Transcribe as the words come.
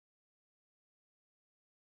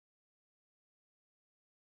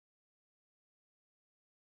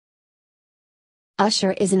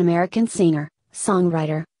Usher is an American singer,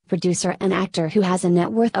 songwriter, producer and actor who has a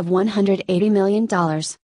net worth of $180 million.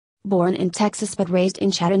 Born in Texas but raised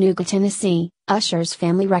in Chattanooga, Tennessee, Usher's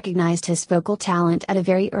family recognized his vocal talent at a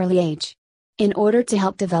very early age. In order to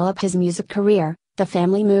help develop his music career, the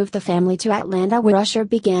family moved to Atlanta, where Usher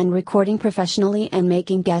began recording professionally and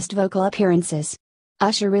making guest vocal appearances.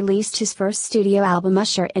 Usher released his first studio album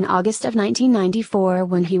Usher in August of 1994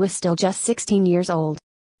 when he was still just 16 years old.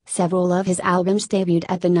 Several of his albums debuted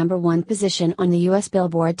at the #1 position on the U.S.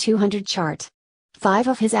 Billboard 200 chart. 5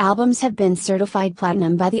 of his albums have been certified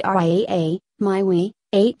platinum by the RIAA: My We,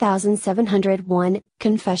 8701,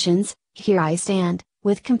 Confessions, Here I Stand,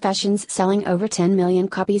 with Confessions selling over 10 million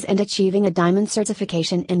copies and achieving a diamond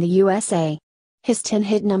certification in the USA. His 10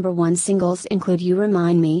 hit #1 singles include You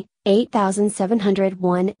Remind Me,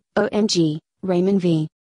 8701, OMG, Raymond v.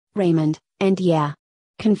 Raymond, and Yeah.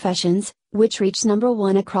 Confessions, which reached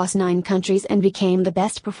 #1 across 9 countries and became the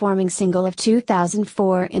best performing single of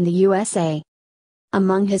 2004 in the USA.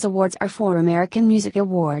 Among his awards are 4 American Music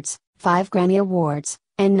Awards, 5 Grammy Awards,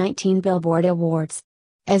 and 19 Billboard Awards.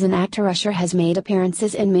 As an actor, Usher has made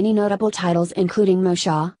appearances in many notable titles including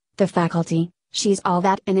Moshaw, The Faculty, She's All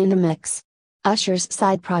That and In the Mix. Usher's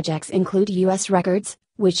side projects include U.S. Records,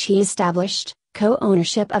 which he established,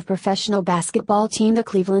 co-ownership of professional basketball team the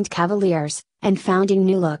Cleveland Cavaliers, and founding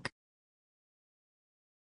New Look,